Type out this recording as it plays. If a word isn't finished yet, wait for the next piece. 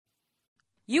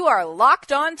You are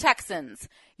Locked On Texans,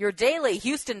 your daily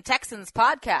Houston Texans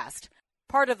podcast,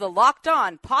 part of the Locked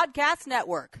On Podcast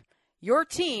Network, your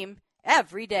team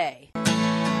every day.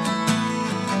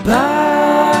 Bye,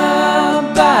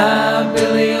 bye,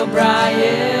 Billy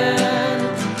O'Brien.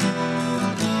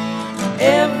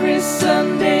 Every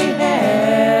Sunday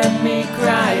had me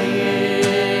crying.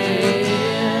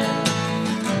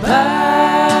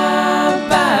 Bye,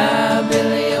 bye,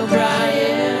 Billy O'Brien.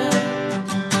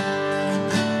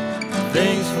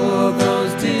 Thanks for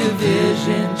those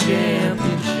division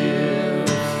championships.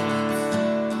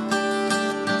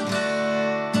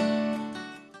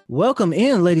 Welcome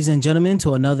in, ladies and gentlemen,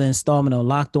 to another installment of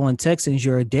Locked On Texans,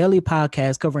 your daily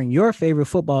podcast covering your favorite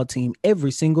football team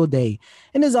every single day.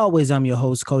 And as always, I'm your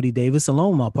host, Cody Davis,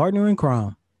 along with my partner in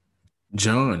crime,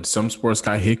 John, some sports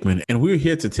guy Hickman, and we're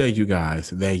here to tell you guys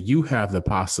that you have the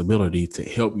possibility to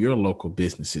help your local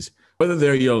businesses. Whether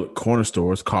they're your corner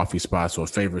stores, coffee spots, or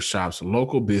favorite shops,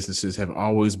 local businesses have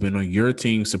always been on your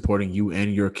team supporting you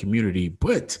and your community.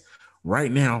 But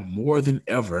right now, more than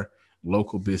ever,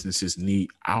 local businesses need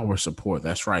our support.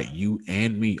 That's right, you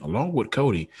and me, along with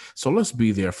Cody. So let's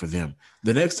be there for them.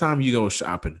 The next time you go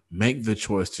shopping, make the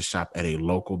choice to shop at a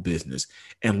local business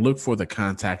and look for the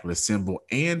contactless symbol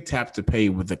and tap to pay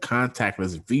with the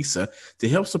contactless Visa to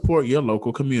help support your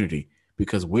local community,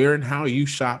 because where and how you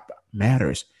shop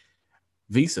matters.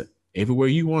 Visa, everywhere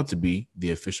you want to be,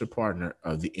 the official partner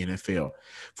of the NFL.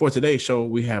 For today's show,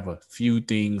 we have a few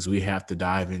things we have to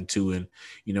dive into. And,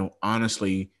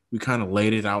 honestly, we kind of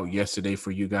laid it out yesterday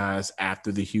for you guys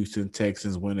after the Houston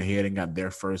Texans went ahead and got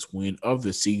their first win of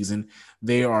the season.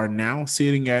 They are now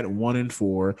sitting at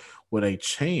 1-4 with a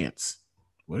chance.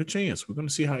 What a chance. We're going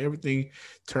to see how everything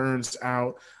turns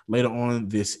out later on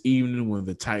this evening when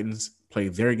the Titans play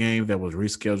their game that was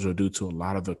rescheduled due to a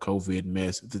lot of the COVID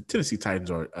mess. The Tennessee Titans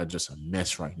are just a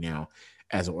mess right now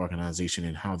as an organization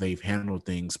and how they've handled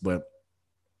things. But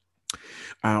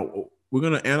we're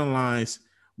going to analyze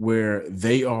where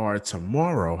they are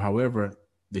tomorrow. However,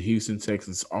 the Houston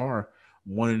Texans are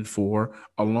 1-4,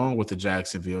 along with the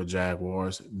Jacksonville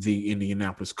Jaguars, the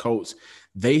Indianapolis Colts.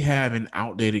 They have an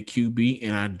outdated QB,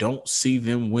 and I don't see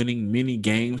them winning many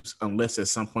games unless at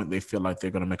some point they feel like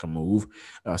they're going to make a move.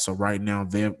 So right now,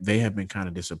 they have been kind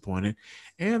of disappointed.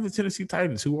 And the Tennessee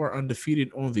Titans, who are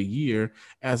undefeated on the year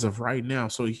as of right now.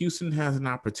 So Houston has an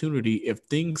opportunity. If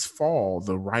things fall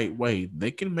the right way,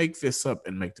 they can make this up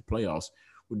and make the playoffs.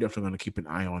 We're definitely going to keep an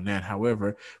eye on that.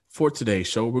 However, for today's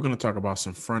show, we're going to talk about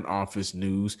some front office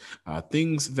news,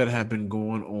 things that have been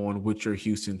going on with your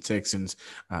Houston Texans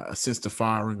since the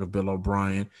firing of Bill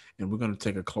O'Brien. And we're going to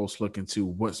take a close look into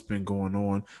what's been going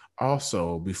on.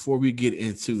 Also, before we get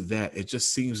into that, it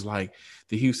just seems like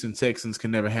the Houston Texans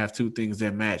can never have two things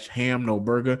that match: ham, no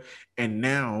burger. And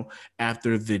now,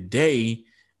 after the day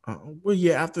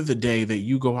that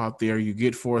you go out there, you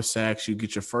get 4 sacks, you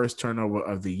get your first turnover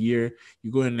of the year,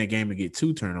 you go in the game and get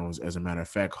 2 turnovers, as a matter of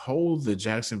fact, hold the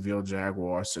Jacksonville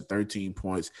Jaguars to 13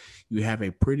 points. You have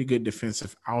a pretty good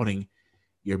defensive outing.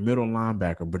 Your middle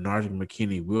linebacker, Bernard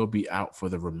McKinney, will be out for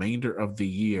the remainder of the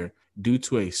year due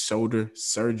to a shoulder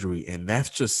surgery. And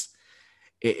that's just,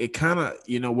 it kind of,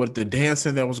 with the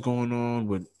dancing that was going on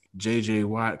with J.J.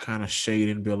 Watt kind of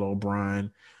shading Bill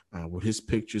O'Brien, with his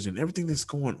pictures and everything that's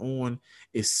going on,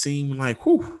 it seemed like,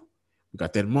 we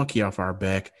got that monkey off our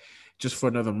back, just for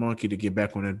another monkey to get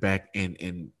back on that back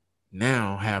and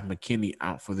now have McKinney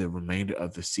out for the remainder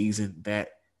of the season.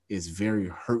 That is very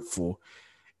hurtful,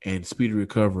 and speedy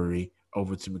recovery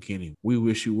over to McKinney. We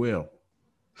wish you well.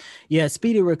 Yeah,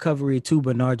 speedy recovery to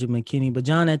Bernard McKinney. But,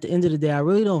 John, at the end of the day, I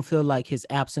really don't feel like his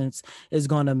absence is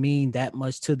going to mean that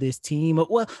much to this team.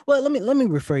 Well, let me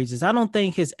rephrase this. I don't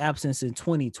think his absence in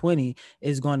 2020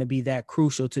 is going to be that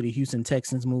crucial to the Houston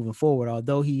Texans moving forward.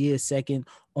 Although he is second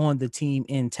on the team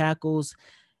in tackles,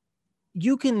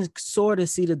 you can sort of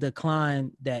see the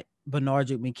decline that Bernard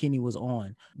McKinney was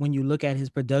on when you look at his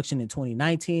production in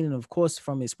 2019 and of course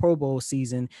from his Pro Bowl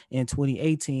season in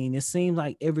 2018. It seems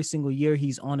like every single year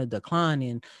he's on a decline,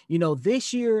 and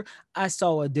this year I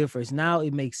saw a difference. Now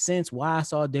it makes sense why I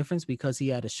saw a difference, because he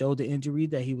had a shoulder injury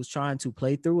that he was trying to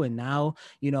play through, and now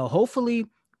hopefully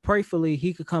prayerfully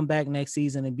he could come back next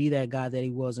season and be that guy that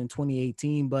he was in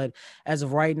 2018. But as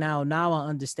of right now I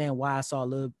understand why I saw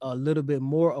a little bit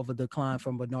more of a decline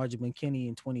from Bernard McKinney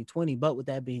in 2020. But with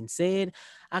that being said,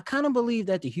 I kind of believe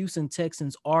that the Houston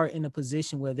Texans are in a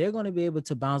position where they're going to be able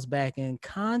to bounce back and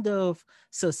kind of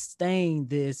sustain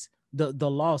the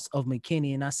loss of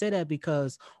McKinney. And I say that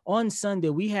because on Sunday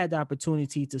we had the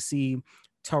opportunity to see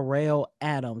Terrell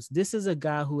Adams. This is a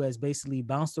guy who has basically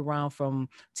bounced around from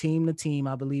team to team.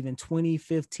 I believe in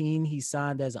 2015, he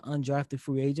signed as an undrafted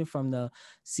free agent from the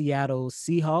Seattle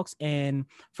Seahawks. And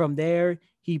from there,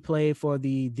 he played for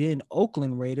the then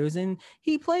Oakland Raiders, and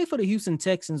he played for the Houston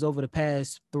Texans over the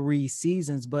past 3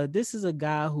 seasons. But this is a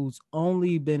guy who's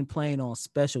only been playing on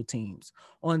special teams.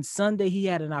 On Sunday, he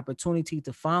had an opportunity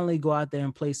to finally go out there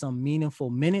and play some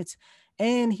meaningful minutes.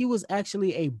 And he was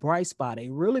actually a bright spot, a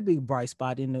really big bright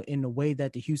spot in the way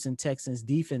that the Houston Texans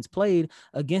defense played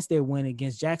against their win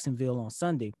against Jacksonville on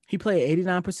Sunday. He played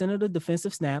 89% of the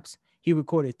defensive snaps. He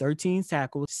recorded 13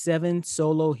 tackles, 7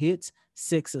 solo hits,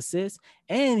 6 assists,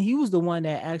 and he was the one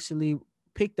that actually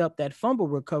picked up that fumble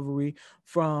recovery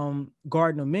from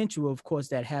Gardner Minshew. Of course,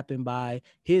 that happened by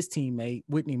his teammate,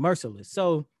 Whitney Mercilus.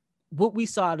 So what we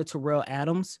saw out of Terrell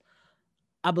Adams,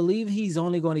 I believe he's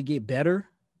only going to get better.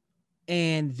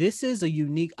 And this is a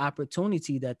unique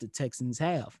opportunity that the Texans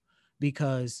have,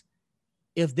 because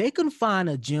if they can find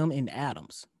a gem in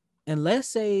Adams, and let's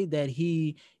say that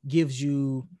he gives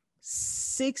you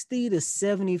 60 to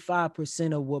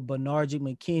 75% of what Benardrick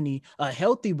McKinney, a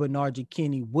healthy Benardrick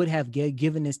McKinney, would have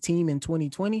given his team in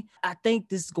 2020, I think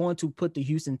this is going to put the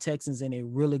Houston Texans in a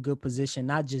really good position,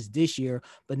 not just this year,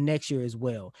 but next year as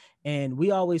well. And we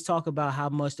always talk about how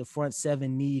much the front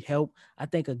seven need help. I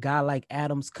think a guy like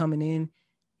Adams coming in,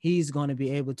 he's going to be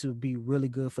able to be really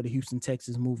good for the Houston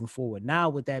Texans moving forward. Now,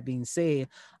 with that being said,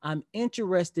 I'm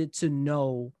interested to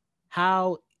know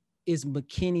how is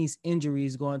McKinney's injury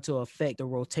is going to affect the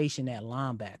rotation at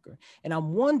linebacker. And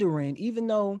I'm wondering, even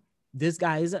though this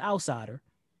guy is an outsider,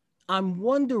 I'm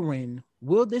wondering,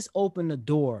 will this open the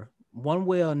door one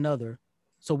way or another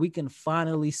so we can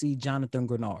finally see Jonathan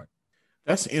Greenard?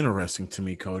 That's interesting to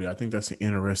me, Cody. I think that's an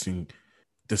interesting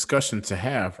discussion to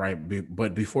have, right?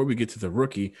 But before we get to the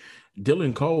rookie,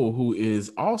 Dylan Cole, who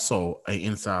is also an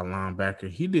inside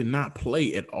linebacker, he did not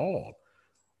play at all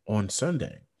on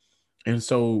Sunday. And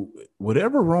so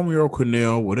whatever Romeo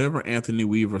Crennel, whatever Anthony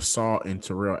Weaver saw in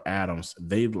Terrell Adams,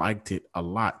 they liked it a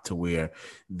lot to where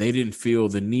they didn't feel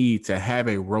the need to have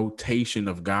a rotation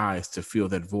of guys to fill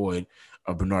that void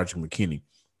of Benardrick McKinney.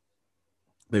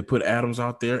 They put Adams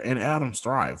out there, and Adams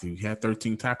thrived. He had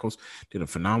 13 tackles, did a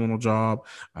phenomenal job.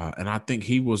 And I think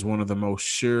he was one of the most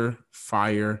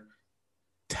surefire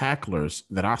tacklers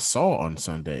that I saw on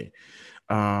Sunday.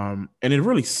 And it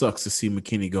really sucks to see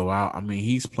McKinney go out. I mean,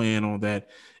 he's playing on that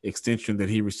extension that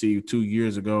he received 2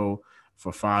 years ago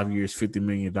for 5 years, $50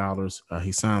 million.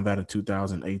 He signed that in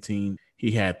 2018.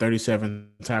 He had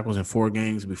 37 tackles in 4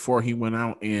 games before he went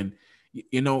out. And,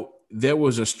 you know, there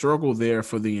was a struggle there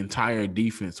for the entire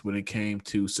defense when it came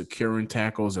to securing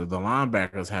tackles. Or the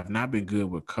linebackers have not been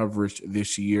good with coverage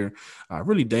this year,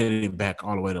 really dating back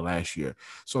all the way to last year.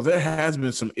 So there has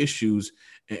been some issues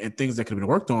and things that could have been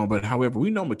worked on. But however, we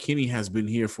know McKinney has been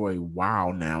here for a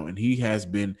while now, and he has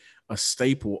been a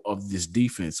staple of this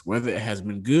defense, whether it has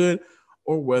been good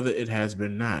or whether it has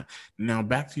been not. Now,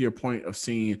 back to your point of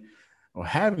seeing or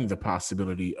having the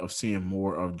possibility of seeing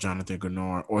more of Jonathan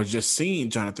Greenard, or just seeing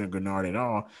Jonathan Greenard at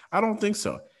all, I don't think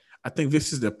so. I think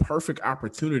this is the perfect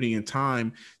opportunity and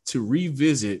time to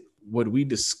revisit what we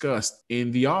discussed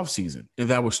in the offseason. And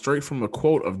that was straight from a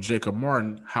quote of Jacob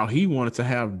Martin, how he wanted to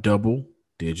have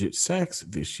double-digit sacks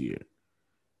this year.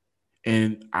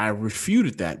 And I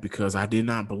refuted that because I did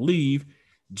not believe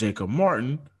Jacob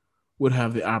Martin would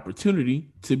have the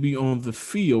opportunity to be on the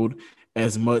field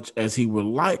as much as he would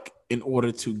like in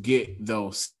order to get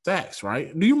those sacks,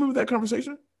 right? Do you remember that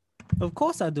conversation? Of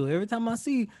course I do. Every time I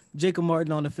see Jacob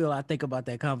Martin on the field, I think about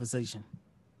that conversation.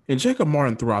 And Jacob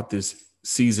Martin throughout this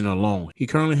season alone, he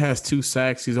currently has 2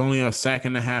 sacks. He's only a sack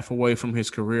and a half away from his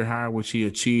career high, which he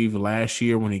achieved last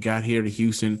year when he got here to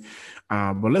Houston.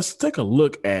 But let's take a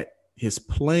look at his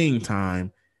playing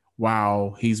time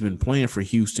while he's been playing for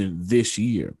Houston this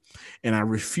year. And I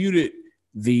refuted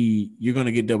the "you're going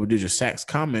to get double-digit sacks"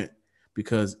 comment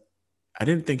because I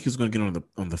didn't think he was going to get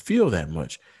on the field that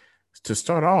much. To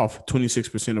start off,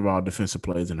 26% of all defensive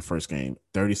plays in the first game,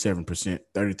 37%,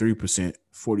 33%,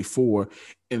 44%.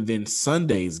 And then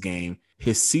Sunday's game,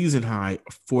 his season high,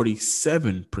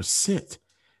 47%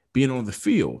 being on the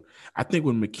field. I think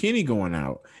with McKinney going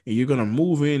out and you're going to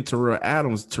move in Terrell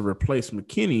Adams to replace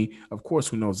McKinney, of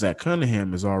course, we know Zach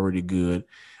Cunningham is already good.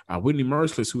 Whitney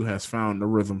Mercilus, who has found the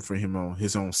rhythm for him on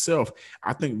his own self,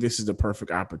 I think this is the perfect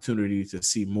opportunity to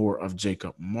see more of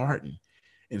Jacob Martin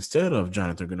instead of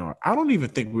Jonathan Greenard. I don't even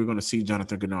think we're going to see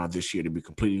Jonathan Greenard this year, to be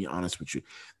completely honest with you.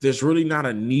 There's really not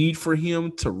a need for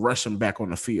him to rush him back on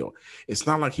the field. It's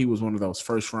not like he was one of those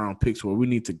first-round picks where we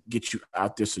need to get you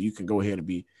out there so you can go ahead and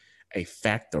be a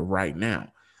factor right now.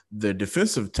 The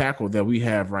defensive tackle that we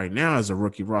have right now is a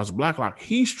rookie, Ross Blacklock.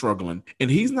 He's struggling, and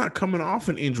he's not coming off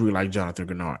an injury like Jonathan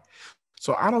Grenard.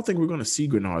 So I don't think we're going to see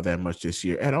Grenard that much this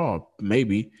year at all.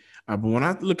 Maybe. But when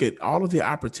I look at all of the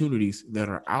opportunities that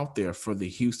are out there for the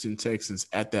Houston Texans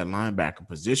at that linebacker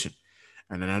position,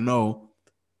 and then I know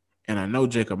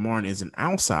Jacob Martin is an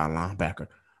outside linebacker,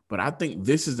 but I think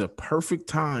this is the perfect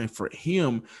time for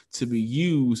him to be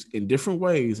used in different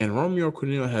ways. And Romeo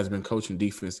Crennel has been coaching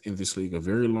defense in this league a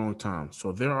very long time.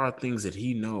 So there are things that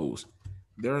he knows.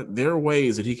 There are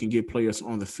ways that he can get players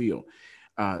on the field.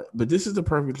 But this is the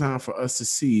perfect time for us to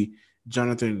see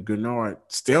Jonathan Grenard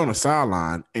stay on the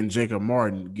sideline and Jacob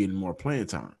Martin getting more playing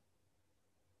time.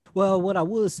 Well, what I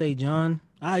would say, John,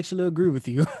 I actually agree with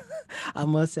you. I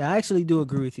must say, I actually do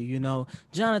agree with you. You know,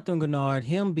 Jonathan Grenard,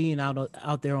 him being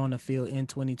out there on the field in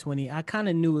 2020, I kind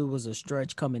of knew it was a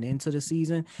stretch coming into the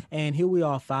season. And here we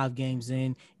are 5 games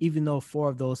in, even though 4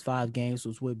 of those 5 games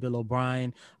was with Bill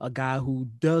O'Brien, a guy who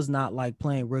does not like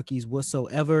playing rookies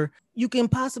whatsoever. You can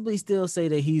possibly still say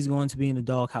that he's going to be in the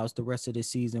doghouse the rest of the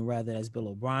season, rather as Bill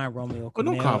O'Brien, Romeo Crennel. But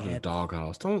don't call it a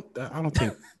doghouse. I don't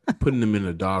think putting him in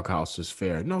a doghouse is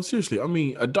fair. No, seriously. I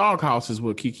mean, a doghouse is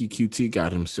what Kiki QT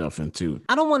got himself into.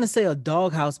 I don't want to say a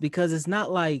doghouse because it's not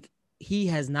like he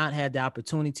has not had the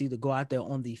opportunity to go out there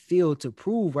on the field to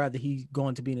prove whether he's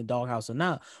going to be in the doghouse or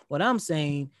not. What I'm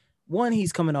saying, 1,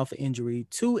 he's coming off an injury.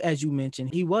 2, as you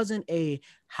mentioned, he wasn't a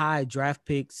high draft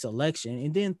pick selection.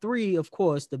 And then 3, of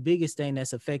course, the biggest thing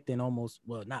that's affecting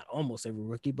not almost every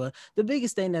rookie, but the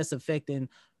biggest thing that's affecting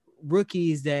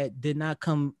rookies that did not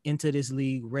come into this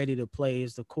league ready to play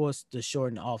is, of course, the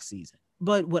shortened offseason.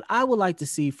 But what I would like to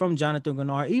see from Jonathan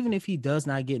Grenard, even if he does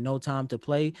not get no time to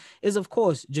play, is, of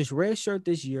course, just redshirt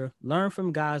this year, learn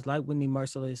from guys like Whitney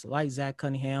Mercilus, like Zach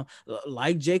Cunningham,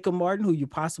 like Jacob Martin, who you're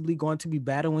possibly going to be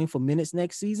battling for minutes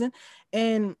next season.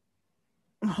 And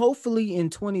hopefully in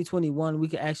 2021, we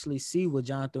can actually see what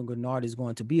Jonathan Grenard is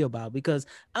going to be about, because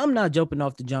I'm not jumping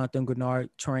off the Jonathan Grenard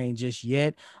train just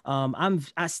yet. I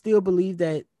still believe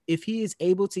that if he is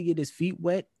able to get his feet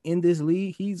wet in this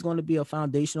league, he's going to be a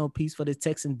foundational piece for the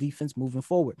Texan defense moving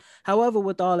forward. However,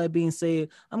 with all that being said,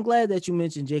 I'm glad that you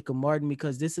mentioned Jacob Martin,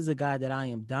 because this is a guy that I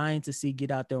am dying to see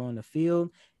get out there on the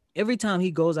field. Every time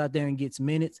he goes out there and gets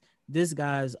minutes, this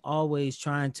guy is always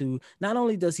trying to, not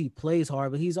only does he plays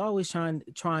hard, but he's always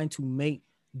trying to make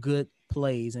good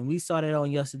plays. And we saw that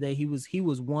on yesterday. He was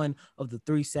one of the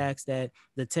 3 sacks that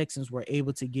the Texans were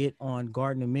able to get on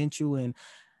Gardner Minshew. And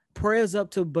prayers up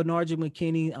to Benardrick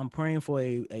McKinney. I'm praying for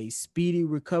a speedy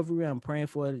recovery. I'm praying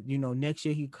for, next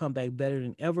year he come back better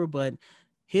than ever, but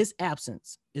his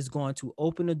absence is going to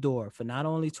open the door for not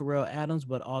only Terrell Adams,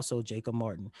 but also Jacob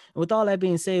Martin. And with all that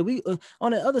being said, we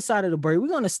on the other side of the break, we're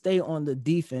going to stay on the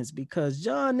defense, because,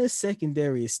 John, this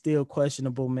secondary is still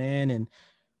questionable, man. And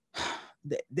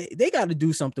they got to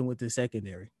do something with the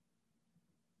secondary.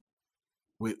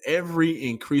 With every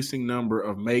increasing number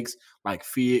of makes like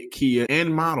Fiat, Kia,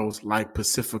 and models like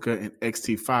Pacifica and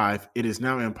XT5, it is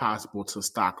now impossible to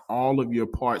stock all of your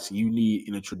parts you need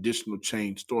in a traditional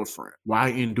chain storefront. Why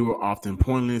endure often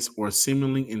pointless or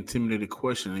seemingly intimidating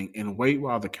questioning and wait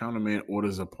while the counterman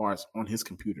orders the parts on his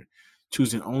computer,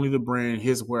 choosing only the brand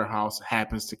his warehouse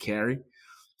happens to carry?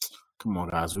 Come on,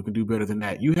 guys, we can do better than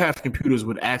that. You have computers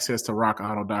with access to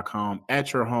rockauto.com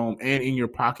at your home and in your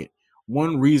pocket.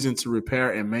 One reason to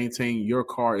repair and maintain your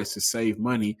car is to save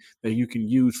money that you can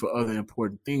use for other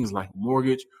important things like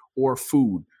mortgage or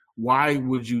food. Why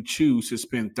would you choose to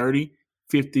spend 30,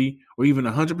 50, or even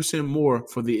 100% more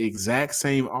for the exact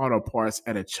same auto parts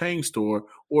at a chain store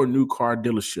or new car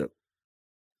dealership?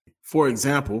 For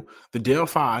example, the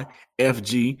Delphi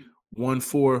FG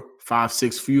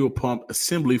 1456 fuel pump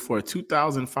assembly for a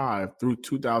 2005 through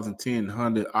 2010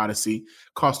 Honda Odyssey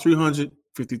costs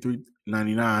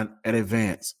 $353.99 at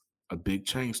Advance, a big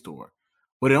chain store,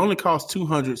 but it only costs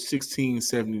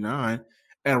 $216.79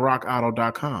 at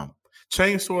rockauto.com.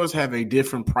 Chain stores have a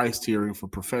different price tiering for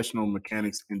professional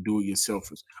mechanics and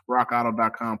do-it-yourselfers.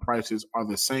 Rockauto.com prices are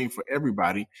the same for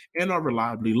everybody and are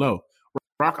reliably low.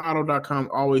 RockAuto.com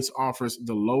always offers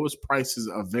the lowest prices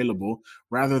available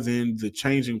rather than the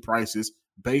changing prices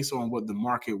based on what the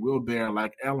market will bear,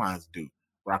 like airlines do.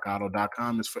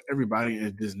 RockAuto.com is for everybody and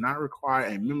it does not require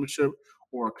a membership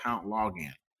or account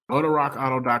login. Go to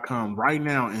RockAuto.com right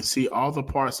now and see all the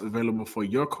parts available for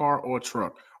your car or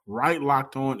truck. Right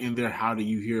locked on in their How Do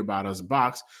You Hear About Us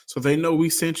box so they know we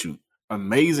sent you.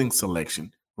 Amazing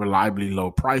selection, reliably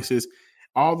low prices,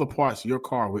 all the parts your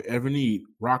car will ever need.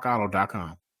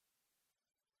 RockAuto.com.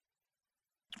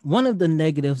 One of the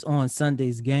negatives on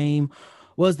Sunday's game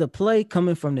was the play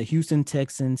coming from the Houston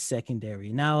Texans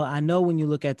secondary. Now, I know when you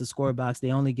look at the score box, they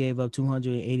only gave up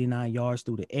 289 yards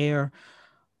through the air,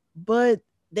 but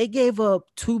they gave up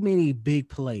too many big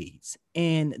plays.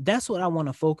 And that's what I want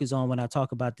to focus on when I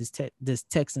talk about this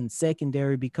Texans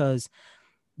secondary, because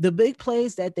the big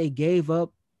plays that they gave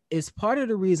up is part of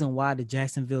the reason why the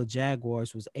Jacksonville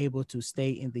Jaguars was able to stay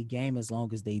in the game as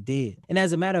long as they did. And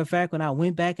as a matter of fact, when I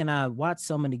went back and I watched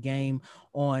some of the game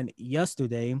on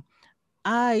yesterday,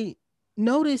 I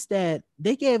noticed that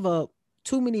they gave up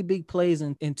too many big plays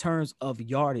in terms of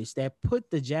yardage that put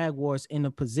the Jaguars in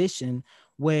a position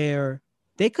where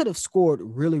they could have scored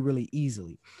really, really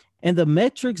easily. And the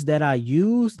metrics that I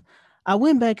used, I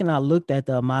went back and I looked at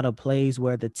the amount of plays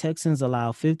where the Texans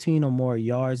allowed 15 or more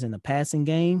yards in the passing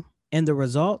game. And the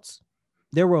results,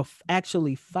 there were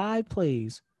actually 5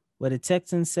 plays where the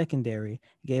Texans secondary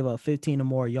gave up 15 or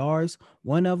more yards.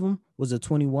 One of them was a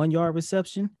 21-yard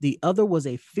reception. The other was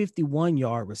a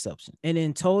 51-yard reception. And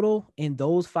in total, in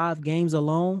those 5 games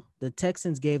alone, the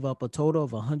Texans gave up a total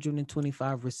of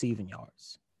 125 receiving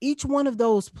yards. Each one of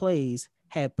those plays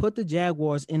had put the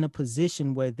Jaguars in a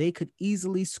position where they could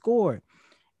easily score.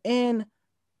 And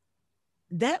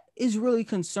that is really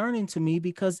concerning to me,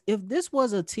 because if this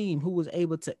was a team who was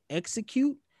able to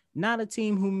execute, not a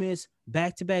team who missed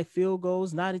back-to-back field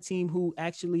goals, not a team who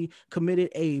actually committed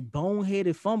a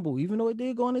boneheaded fumble, even though it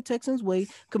did go in the Texans' way,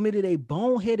 committed a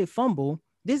boneheaded fumble,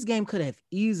 this game could have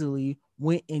easily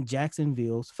went in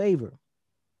Jacksonville's favor.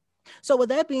 So with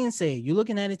that being said, you're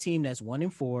looking at a team that's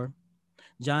 1-4.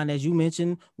 John, as you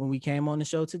mentioned when we came on the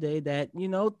show today, that, you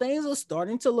know, things are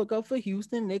starting to look up for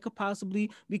Houston. They could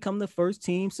possibly become the first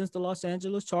team since the Los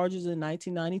Angeles Chargers in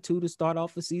 1992 to start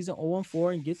off the season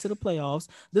 0-4 and get to the playoffs.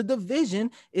 The division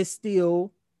is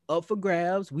still up for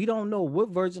grabs. We don't know what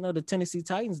version of the Tennessee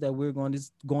Titans that we're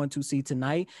going to see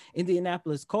tonight.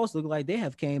 Indianapolis Colts look like they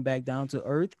have came back down to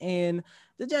earth. And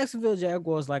the Jacksonville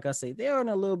Jaguars, like I say, they're in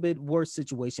a little bit worse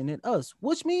situation than us,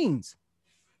 which means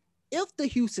if the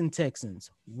Houston Texans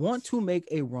want to make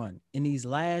a run in these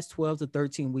last 12 to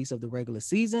 13 weeks of the regular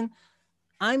season,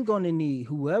 I'm going to need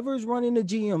whoever's running the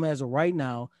GM as of right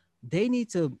now, they need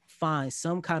to find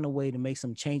some kind of way to make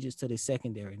some changes to the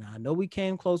secondary. Now, I know we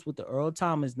came close with the Earl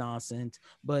Thomas nonsense,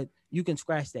 but you can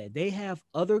scratch that. They have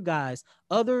other guys,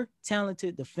 other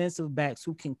talented defensive backs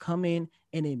who can come in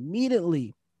and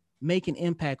immediately make an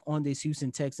impact on this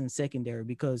Houston Texans secondary,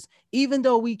 because even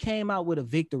though we came out with a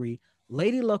victory,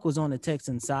 Lady Luck was on the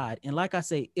Texans side. And like I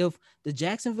say, if the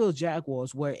Jacksonville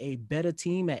Jaguars were a better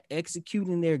team at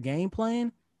executing their game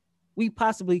plan, we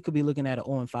possibly could be looking at an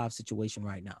 0-5 situation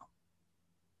right now.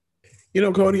 You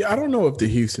know, Cody, I don't know if the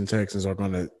Houston Texans are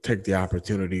going to take the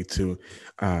opportunity to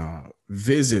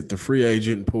visit the free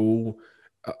agent pool,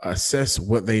 assess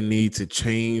what they need to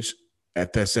change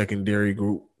at that secondary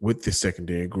group, with the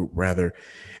secondary group rather,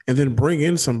 and then bring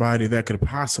in somebody that could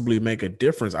possibly make a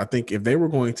difference. I think if they were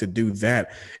going to do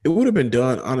that, it would have been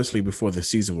done, honestly, before the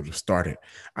season would have started.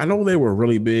 I know they were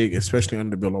really big, especially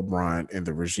under Bill O'Brien and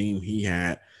the regime he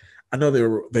had. I know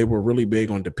they were really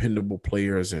big on dependable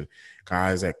players and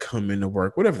guys that come into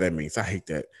work, whatever that means. I hate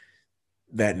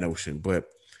that notion. But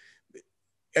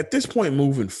at this point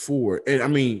moving forward, and I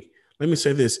mean, let me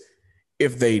say this,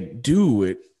 if they do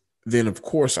it, then of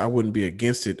course I wouldn't be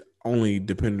against it, only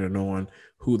depending on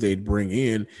who they'd bring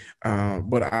in.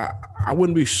 But I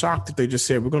wouldn't be shocked if they just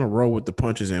said, we're going to roll with the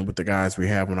punches and with the guys we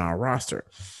have on our roster.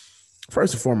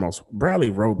 First and foremost, Bradley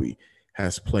Roby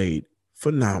has played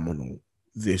phenomenal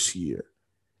this year.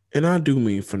 And I do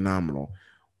mean phenomenal.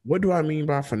 What do I mean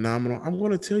by phenomenal? I'm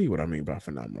going to tell you what I mean by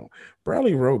phenomenal.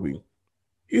 Bradley Roby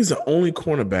is the only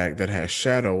cornerback that has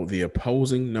shadowed the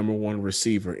opposing number 1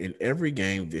 receiver in every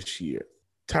game this year.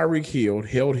 Tyreek Hill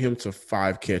held him to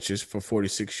 5 catches for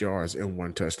 46 yards and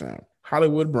 1 touchdown.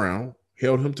 Hollywood Brown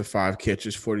held him to 5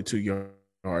 catches, 42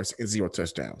 yards, and 0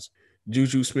 touchdowns.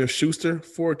 Juju Smith-Schuster,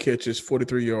 4 catches,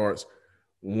 43 yards,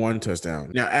 1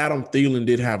 touchdown. Now, Adam Thielen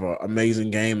did have an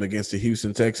amazing game against the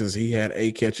Houston Texans. He had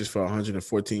 8 catches for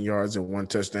 114 yards and 1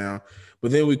 touchdown.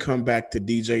 But then we come back to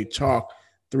DJ Chalk,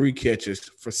 3 catches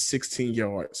for 16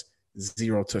 yards,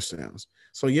 0 touchdowns.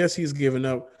 So, yes, he's given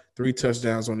up 3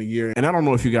 touchdowns on the year. And I don't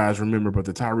know if you guys remember, but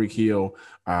the Tyreek Hill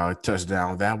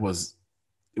touchdown, it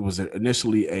was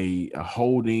initially a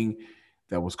holding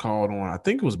that was called on, I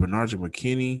think it was Bernard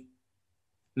McKinney.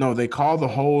 No, they called the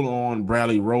hold on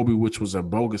Bradley Roby, which was a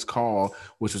bogus call,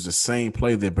 which was the same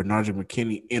play that Bernard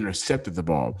McKinney intercepted the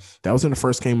ball. That was in the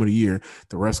first game of the year.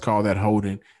 The refs called that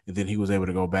holding, and then he was able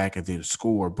to go back and then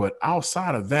score. But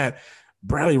outside of that,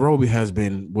 Bradley Roby has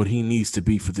been what he needs to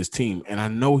be for this team. And I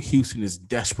know Houston is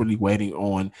desperately waiting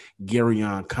on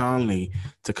Garyon Conley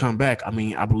to come back. I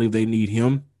mean, I believe they need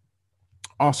him.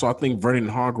 Also, I think Vernon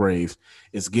Hargraves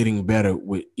is getting better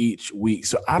with each week.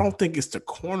 So I don't think it's the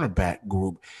cornerback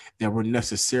group that we're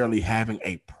necessarily having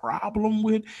a problem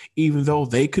with, even though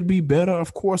they could be better,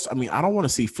 of course. I mean, I don't want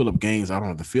to see Phillip Gaines out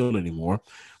on the field anymore.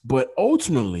 But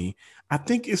ultimately, I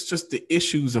think it's just the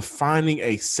issues of finding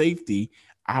a safety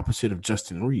opposite of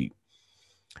Justin Reed.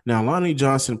 Now, Lonnie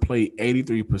Johnson played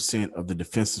 83% of the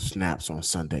defensive snaps on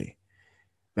Sunday.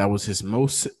 That was his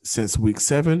most since week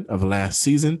 7 of last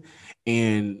season.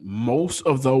 And most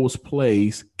of those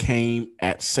plays came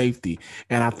at safety.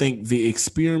 And I think the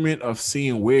experiment of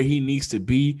seeing where he needs to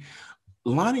be,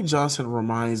 Lonnie Johnson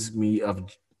reminds me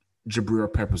of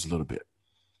Jabril Peppers a little bit.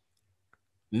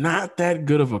 Not that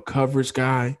good of a coverage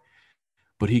guy,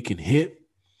 but he can hit.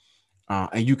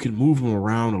 And you can move him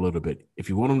around a little bit. If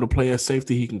you want him to play as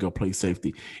safety, he can go play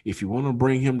safety. If you want to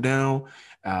bring him down,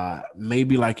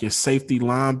 maybe like your safety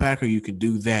linebacker, you can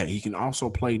do that. He can also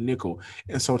play nickel.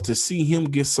 And so to see him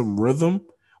get some rhythm,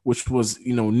 which was,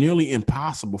 nearly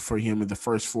impossible for him in the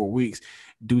first 4 weeks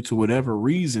due to whatever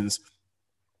reasons,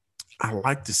 I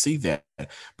like to see that.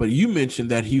 But you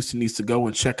mentioned that Houston needs to go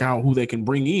and check out who they can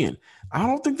bring in. I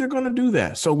don't think they're going to do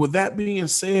that. So with that being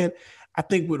said, I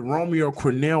think with Romeo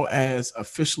Crennel as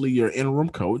officially your interim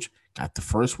coach, got the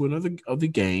first win of the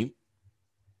game,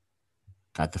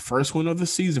 got the first win of the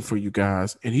season for you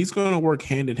guys, and he's going to work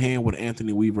hand in hand with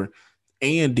Anthony Weaver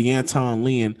and DeAnton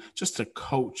Lynn just to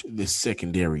coach this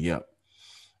secondary up.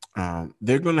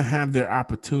 They're going to have their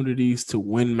opportunities to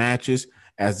win matches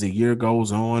as the year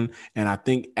goes on, and I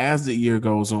think as the year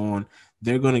goes on,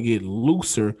 they're going to get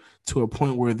looser to a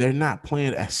point where they're not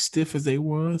playing as stiff as they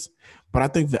was. But I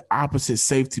think the opposite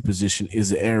safety position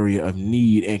is an area of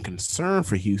need and concern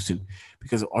for Houston,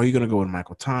 because are you going to go with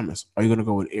Michael Thomas? Are you going to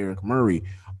go with Eric Murray?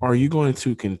 Or are you going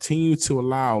to continue to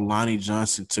allow Lonnie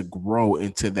Johnson to grow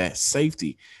into that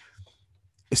safety?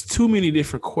 It's too many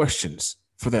different questions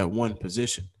for that one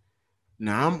position.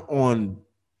 Now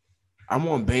I'm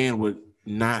on band with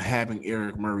not having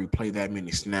Eric Murray play that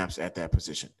many snaps at that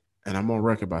position. And I'm on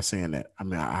record by saying that. I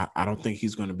mean, I don't think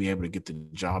he's going to be able to get the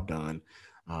job done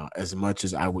as much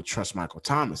as I would trust Michael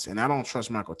Thomas. And I don't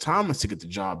trust Michael Thomas to get the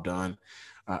job done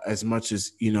as much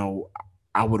as,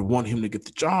 I would want him to get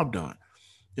the job done.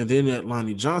 And then at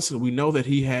Lonnie Johnson, we know that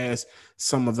he has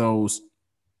some of those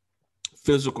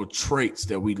physical traits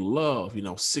that we love,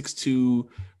 6'2",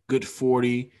 good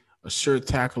 40, a sure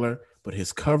tackler, but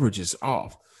his coverage is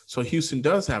off. So Houston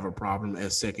does have a problem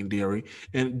as secondary.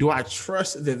 And do I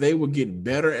trust that they will get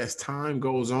better as time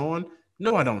goes on?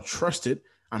 No, I don't trust it.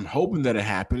 I'm hoping that it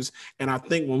happens. And I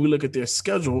think when we look at their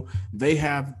schedule, they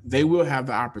will have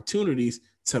the opportunities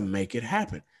to make it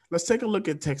happen. Let's take a look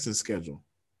at Texans' schedule.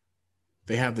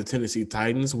 They have the Tennessee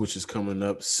Titans, which is coming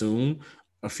up soon.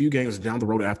 A few games down the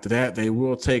road after that, they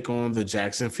will take on the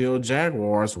Jacksonville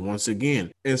Jaguars once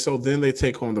again. And so then they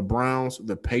take on the Browns,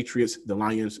 the Patriots, the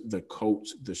Lions, the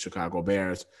Colts, the Chicago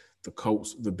Bears, the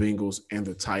Colts, the Bengals, and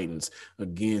the Titans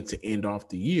again to end off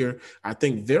the year. I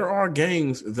think there are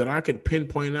games that I could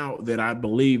pinpoint out that I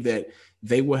believe that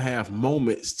they will have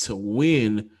moments to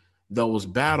win those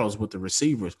battles with the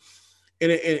receivers.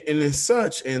 And in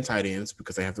such, and tight ends,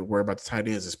 because they have to worry about the tight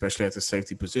ends, especially at the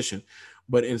safety position.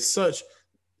 But in such,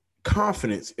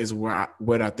 confidence is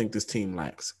what I think this team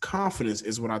lacks. Confidence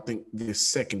is what I think this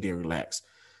secondary lacks.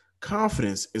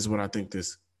 Confidence is what I think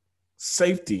this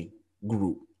safety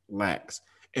group lacks.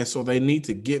 And so they need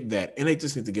to get that, and they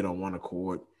just need to get on one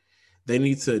accord. They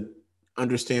need to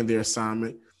understand their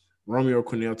assignment. Romeo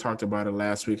Crennel talked about it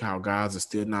last week, how guys are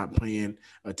still not paying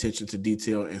attention to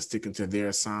detail and sticking to their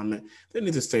assignment. They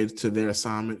need to stay to their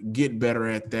assignment, get better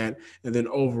at that, and then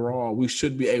overall we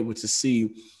should be able to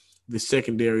see the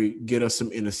secondary get us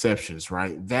some interceptions,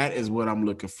 right? That is what I'm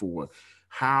looking for.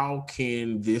 How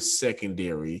can this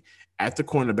secondary at the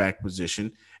cornerback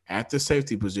position, at the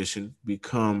safety position,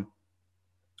 become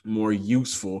more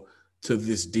useful to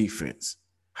this defense?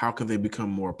 How can they become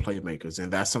more playmakers?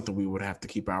 And that's something we would have to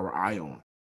keep our eye on.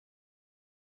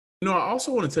 I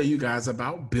also want to tell you guys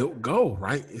about Built Go,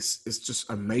 right? It's just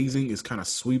amazing. It's kind of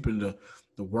sweeping the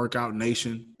workout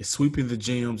nation. It's sweeping the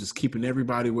gyms. It's keeping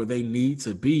everybody where they need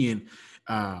to be. And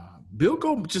Built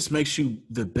Go just makes you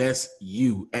the best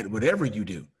you at whatever you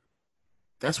do.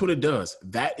 That's what it does.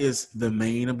 That is the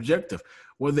main objective.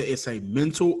 Whether it's a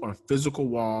mental or physical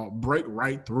wall, break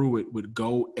right through it with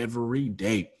Go every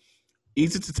day.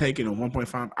 Easy to take in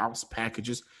 1.5 ounce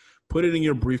packages. Put it in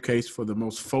your briefcase for the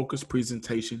most focused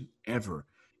presentation ever.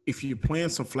 If you're playing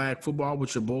some flag football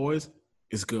with your boys,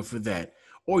 is good for that.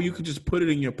 Or you can just put it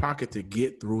in your pocket to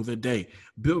get through the day.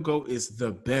 Built Go is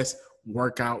the best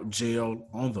workout gel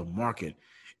on the market.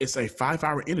 It's a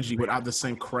 5-hour energy without the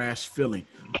same crash feeling.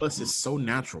 Plus, it's so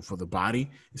natural for the body.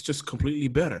 It's just completely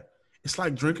better. It's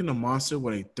like drinking a Monster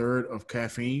with a third of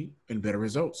caffeine and better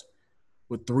results.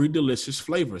 With 3 delicious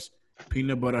flavors: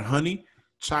 peanut butter honey,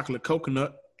 chocolate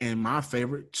coconut, and my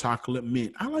favorite, chocolate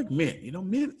mint. I like mint.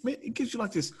 Mint, it gives you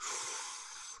like this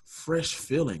fresh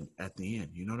feeling at the end.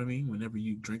 You know what I mean? Whenever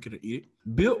you drink it or eat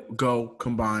it. Built Go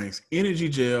combines energy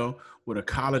gel with a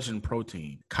collagen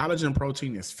protein. Collagen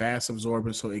protein is fast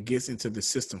absorbing, so it gets into the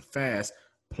system fast.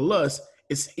 Plus,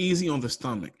 it's easy on the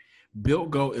stomach. Built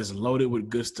Go is loaded with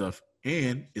good stuff,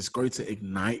 and it's great to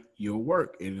ignite your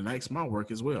work. It ignites my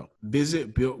work as well.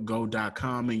 Visit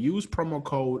BuiltGo.com and use promo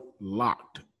code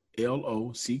LOCKED,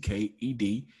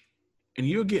 LOCKED, and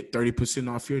you'll get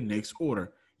 30% off your next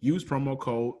order. Use promo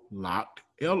code LOCKED,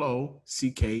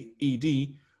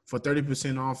 LOCKED, for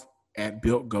 30% off at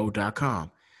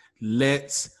BuiltGo.com.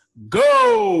 Let's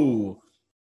go!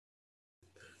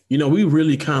 We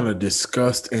really kind of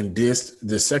discussed and dissed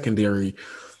the secondary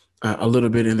a little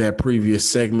bit in that previous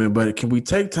segment, but can we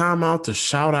take time out to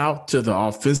shout out to the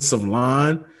offensive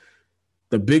line,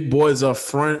 the big boys up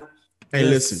front? Hey, yes,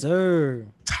 listen, sir.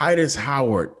 Titus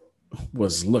Howard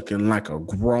was looking like a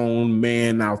grown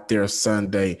man out there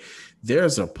Sunday.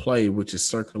 There's a play which is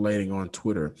circulating on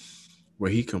Twitter where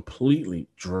he completely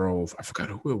drove, I forgot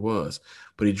who it was,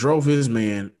 but he drove his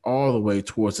man all the way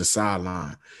towards the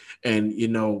sideline. And,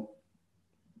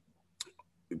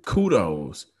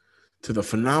 kudos to the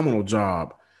phenomenal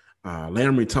job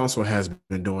Laremy Tunsil has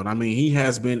been doing. I mean, he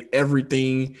has been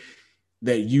everything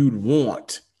that you'd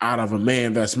want out of a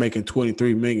man that's making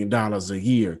 $23 million a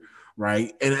year,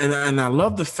 right? And I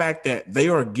love the fact that they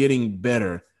are getting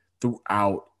better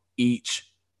throughout each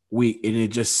week, and it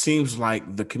just seems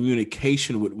like the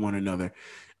communication with one another.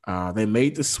 They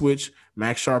made the switch.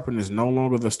 Max Sharpen is no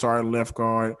longer the starting left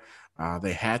guard.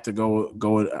 They had to go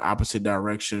in the opposite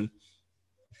direction.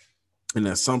 And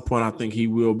at some point, I think he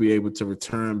will be able to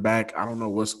return back. I don't know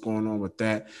what's going on with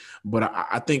that. But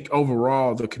I think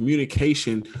overall, the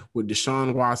communication with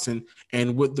Deshaun Watson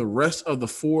and with the rest of the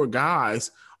 4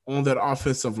 guys on that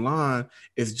offensive line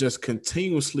is just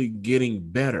continuously getting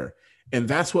better. And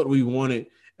that's what we wanted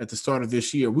at the start of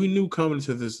this year. We knew coming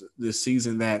into this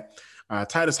season that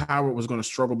Titus Howard was going to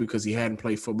struggle because he hadn't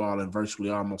played football in virtually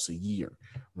almost a year,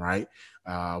 right?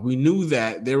 We knew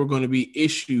that there were going to be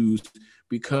issues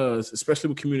because, especially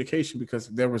with communication, because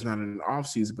there was not an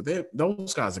offseason, but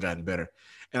those guys have gotten better.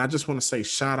 And I just want to say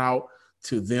shout out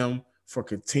to them for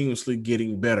continuously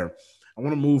getting better. I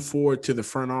want to move forward to the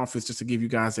front office just to give you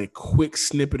guys a quick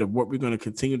snippet of what we're going to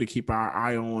continue to keep our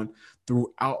eye on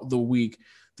throughout the week.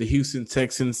 The Houston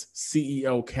Texans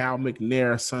CEO Cal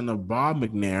McNair, son of Bob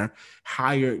McNair,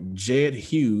 hired Jed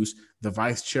Hughes, the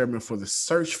vice chairman for the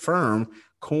search firm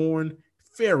Korn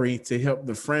Ferry, to help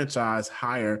the franchise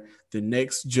hire the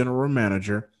next general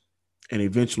manager and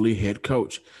eventually head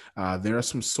coach. There are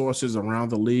some sources around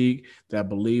the league that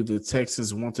believe the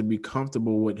Texans want to be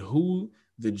comfortable with who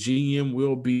the GM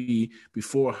will be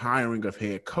before hiring a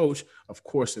head coach. Of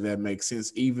course, that makes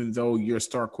sense, even though your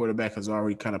star quarterback has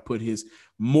already kind of put his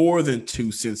more than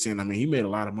 2 cents in. I mean, he made a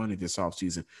lot of money this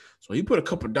offseason. So he put a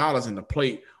couple of dollars in the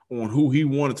plate on who he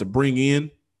wanted to bring in,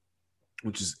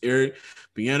 which is Eric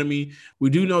Bieniemy.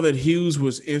 We do know that Hughes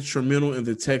was instrumental in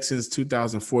the Texans'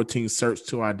 2014 search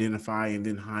to identify and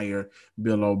then hire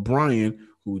Bill O'Brien,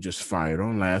 who just fired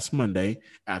on last Monday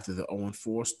after the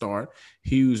 0-4 start.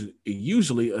 Hughes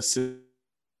usually assists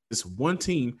one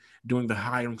team during the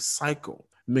hiring cycle.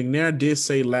 McNair did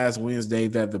say last Wednesday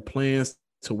that the plans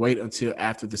to wait until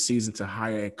after the season to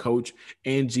hire a coach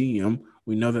and GM.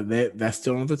 We know that's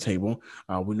still on the table.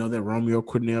 We know that Romeo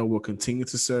Crennel will continue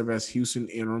to serve as Houston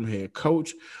interim head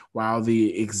coach, while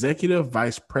the executive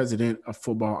vice president of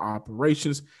football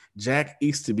operations, Jack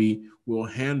Easterby, will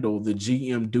handle the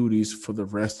GM duties for the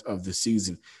rest of the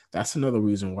season. That's another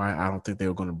reason why I don't think they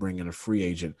were going to bring in a free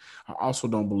agent. I also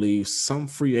don't believe some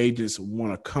free agents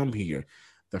want to come here.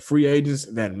 The free agents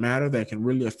that matter, that can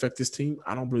really affect this team,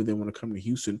 I don't believe they want to come to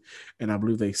Houston, and I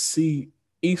believe they see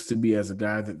Easterby as a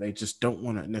guy that they just don't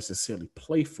want to necessarily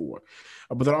play for.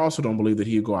 But I also don't believe that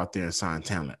he'll go out there and sign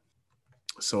talent.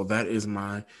 So that is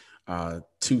my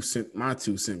 2 cents,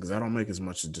 because I don't make as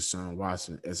much as Deshaun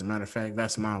Watson. As a matter of fact,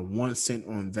 that's my 1 cent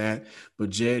on that. But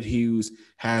Jed Hughes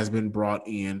has been brought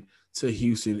in to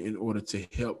Houston in order to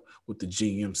help with the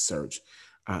GM search.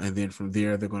 And then from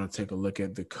there, they're going to take a look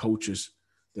at the coaches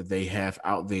that they have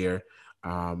out there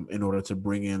in order to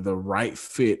bring in the right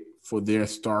fit for their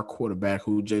star quarterback,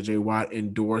 who J.J. Watt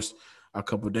endorsed a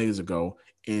couple of days ago,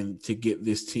 and to get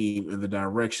this team in the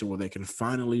direction where they can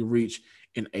finally reach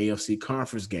an AFC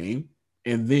conference game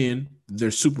and then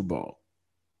their Super Bowl.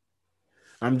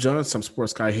 I'm John, some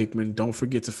Sports Guy Hickman. Don't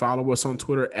forget to follow us on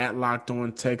Twitter at Locked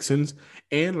On Texans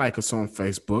and like us on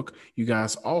Facebook. You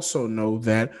guys also know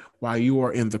that while you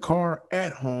are in the car,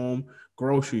 at home,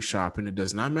 grocery shopping, it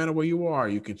does not matter where you are.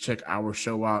 You can check our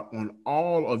show out on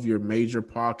all of your major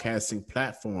podcasting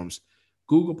platforms: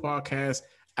 Google Podcasts,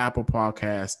 Apple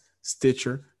Podcasts,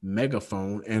 Stitcher,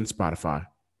 Megaphone, and Spotify.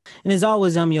 And as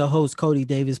always, I'm your host, Cody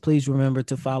Davis. Please remember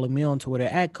to follow me on Twitter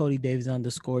at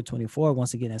CodyDavis_24.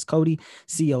 Once again, that's Cody,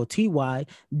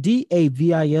 CotyDavis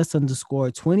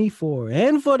 _24.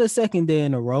 And for the second day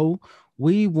in a row,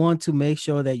 we want to make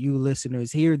sure that you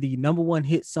listeners hear the number one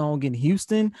hit song in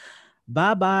Houston,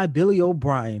 Bye Bye Billy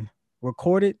O'Brien,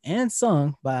 recorded and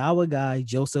sung by our guy,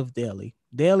 Joseph Daly.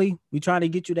 Daly, we trying to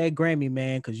get you that Grammy,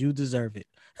 man, because you deserve it.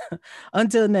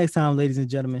 Until next time, ladies and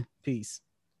gentlemen, peace.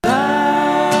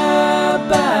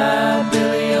 Bye,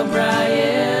 Billy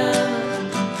O'Brien.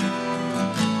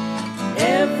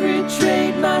 Every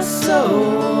trade my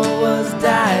soul was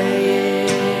dying.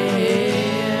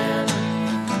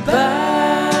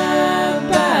 Bye,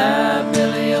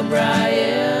 Billy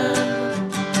O'Brien.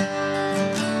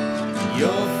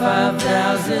 Your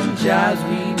 5,000 jobs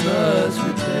we must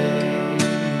replace.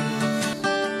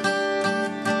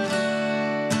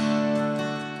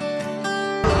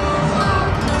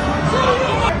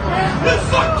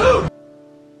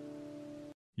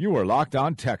 You are Locked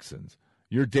On Texans,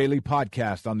 your daily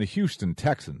podcast on the Houston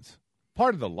Texans.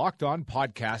 Part of the Locked On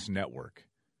Podcast Network.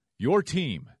 Your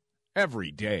team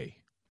every day.